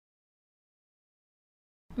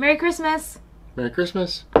Merry Christmas. Merry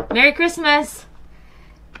Christmas. Merry Christmas.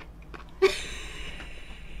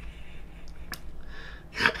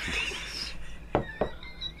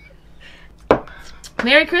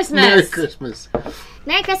 Merry Christmas. Merry Christmas.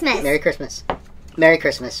 Merry Christmas. Merry Christmas. Merry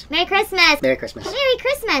Christmas. Merry Christmas. Merry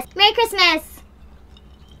Christmas. Merry Christmas.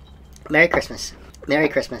 Merry Christmas. Merry Christmas. Merry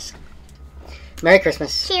Christmas. Merry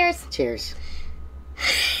Christmas. Cheers. Cheers.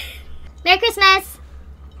 Merry Christmas.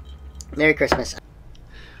 Merry Christmas.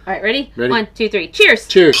 All right, ready? Ready? 1, 2, 3. Cheers.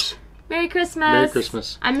 Cheers. Merry Christmas. Merry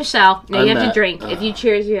Christmas. I'm Michelle. No, I'm you have to Matt. drink. If you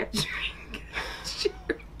cheers, you have to drink. Cheers.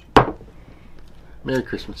 Merry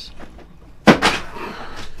Christmas.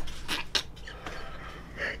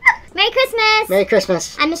 Merry Christmas. Merry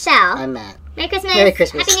Christmas. I'm Michelle. I'm Matt. Merry Christmas. Merry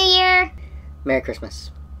Christmas. Happy New Year. Merry Christmas.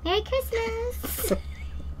 Merry Christmas.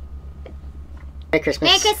 Merry Christmas.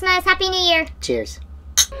 Merry Christmas. Happy New Year. Cheers.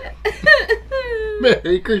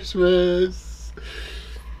 Merry Christmas.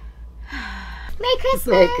 Merry Christmas.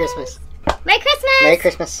 Merry Christmas. Merry Christmas. Merry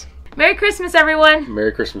Christmas. Merry Christmas, everyone.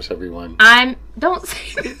 Merry Christmas, everyone. Don't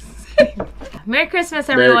say this. Merry Christmas,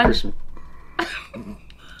 Merry everyone. Christmas.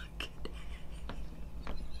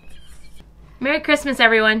 Merry Christmas,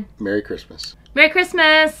 everyone. Merry Christmas. Merry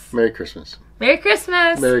Christmas. Merry Christmas. Merry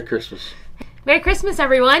Christmas. Merry Christmas. Merry Christmas,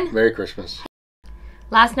 everyone. Merry Christmas.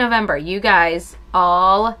 Last November, you guys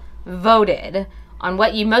all voted on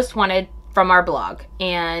what you most wanted from our blog.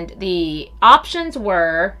 And the options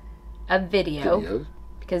were a video. Videos.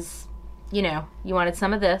 Because, you know, you wanted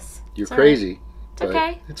some of this. You're It's all crazy. right. It's but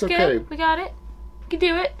okay. It's It's okay. good. We got it. We can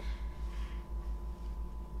do it.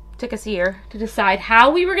 Took us a year to decide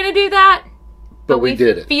how we were going to do that. But we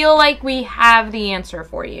did it. Feel like we have the answer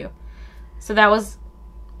for you. So that was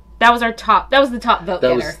our top. That was the top vote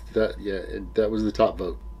That getter. that was the top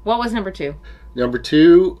vote. What was number 2? Number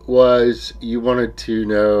 2 was you wanted to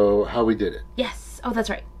know how we did it. Yes. Oh, that's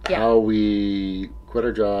right. Yeah. How we quit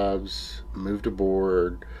our jobs, moved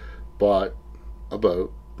aboard, bought a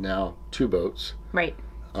boat, now 2 boats. Right.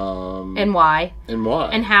 And And why? why.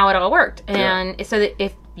 And how it all worked. Yeah. And so that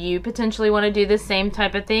if you potentially want to do the same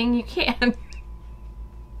type of thing, you can.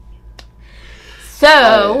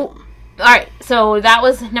 So, all right. So that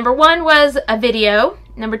was number 1 was a video.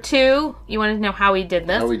 Number 2, you wanted to know how we did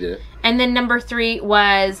this. How we did it. And then number 3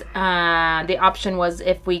 was the option was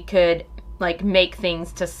if we could like make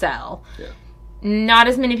things to sell. Yeah. Not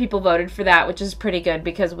as many people voted for that, which is pretty good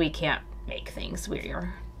because we can't make things.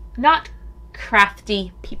 We're not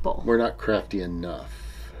crafty people. We're not crafty enough.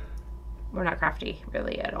 We're not crafty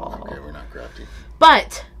really at all. Okay, we're not crafty.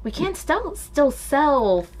 But we can still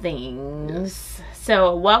sell things. Yes.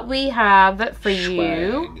 So what we have for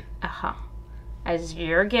you Swag. as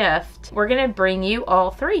your gift, we're going to bring you all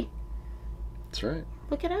 3. That's right.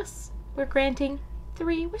 Look at us. We're granting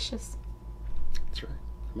 3 wishes. That's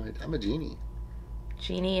right. I'm a genie.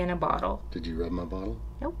 Genie in a bottle. Did you rub my bottle?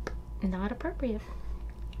 Nope. Not appropriate.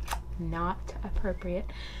 Not appropriate.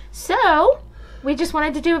 So, we just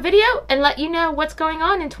wanted to do a video and let you know what's going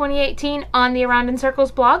on in 2018 on the Around in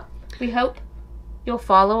Circles blog. We hope you'll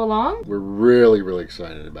follow along. We're really, really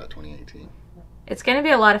excited about 2018. It's going to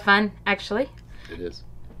be a lot of fun, actually. It is.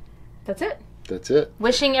 That's it. That's it.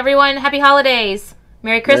 Wishing everyone happy holidays.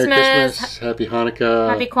 Merry Christmas. Merry Christmas. Happy Hanukkah.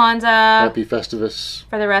 Happy Kwanzaa. Happy Festivus.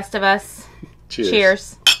 For the rest of us. Cheers.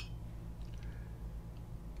 Cheers.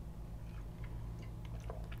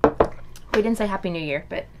 We didn't say Happy New Year,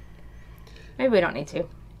 but maybe we don't need to.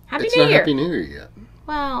 Happy It's New not Year. Happy New Year yet.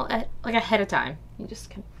 Well, like ahead of time. You just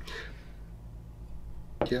can.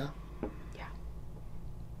 Yeah.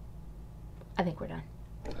 I think we're done.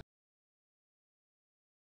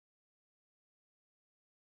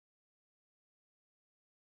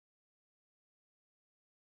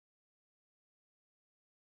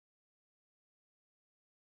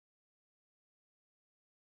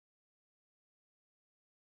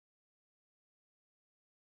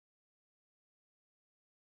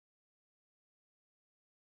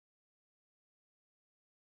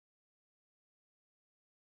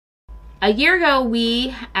 A year ago,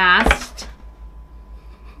 we asked.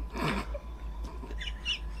 The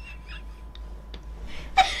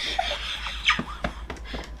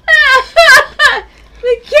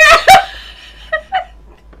cat.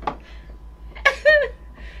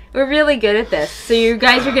 We're really good at this, so you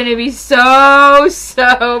guys are going to be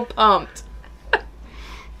so pumped.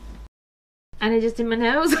 And I just did my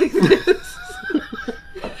nose like this.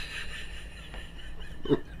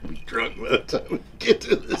 We'll be drunk by the time we get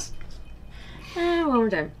to this. One more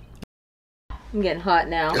time. I'm getting hot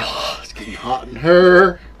now. Oh, it's getting hot in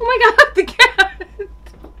her. Oh my god, the cat!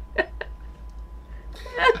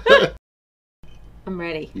 I'm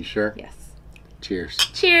ready. You sure? Yes. Cheers.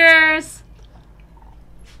 Cheers.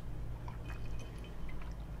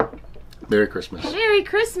 Merry Christmas. Merry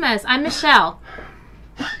Christmas. I'm Michelle.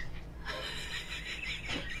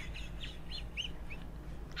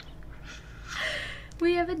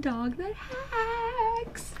 We have a dog that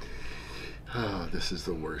hacks. Oh, this is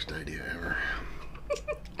the worst idea ever.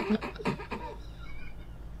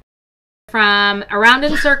 From Around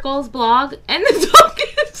in Circles blog, and the dog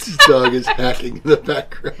is... This dog is hacking in the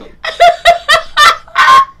background.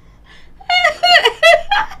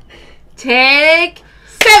 Take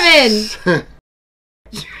 7.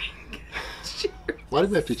 Why do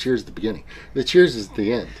we have to cheers at the beginning? The cheers is at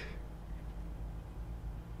the end.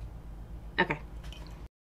 Okay.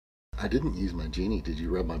 I didn't use my genie. Did you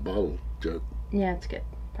rub my bottle joke? Yeah, it's good.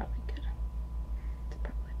 Probably good. It's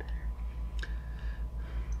probably better.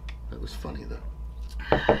 That was funny though.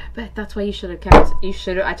 But that's why you should have kept. You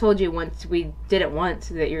should. I told you once we did it once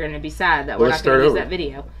that you're going to be sad that we're Let's not going to start use over. that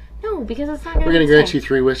video. No, because it's not going to. We're going to grant you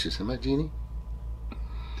 3 wishes. Am I genie?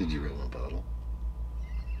 Did you rub my bottle?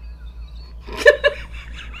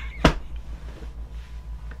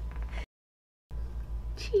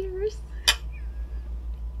 Cheers.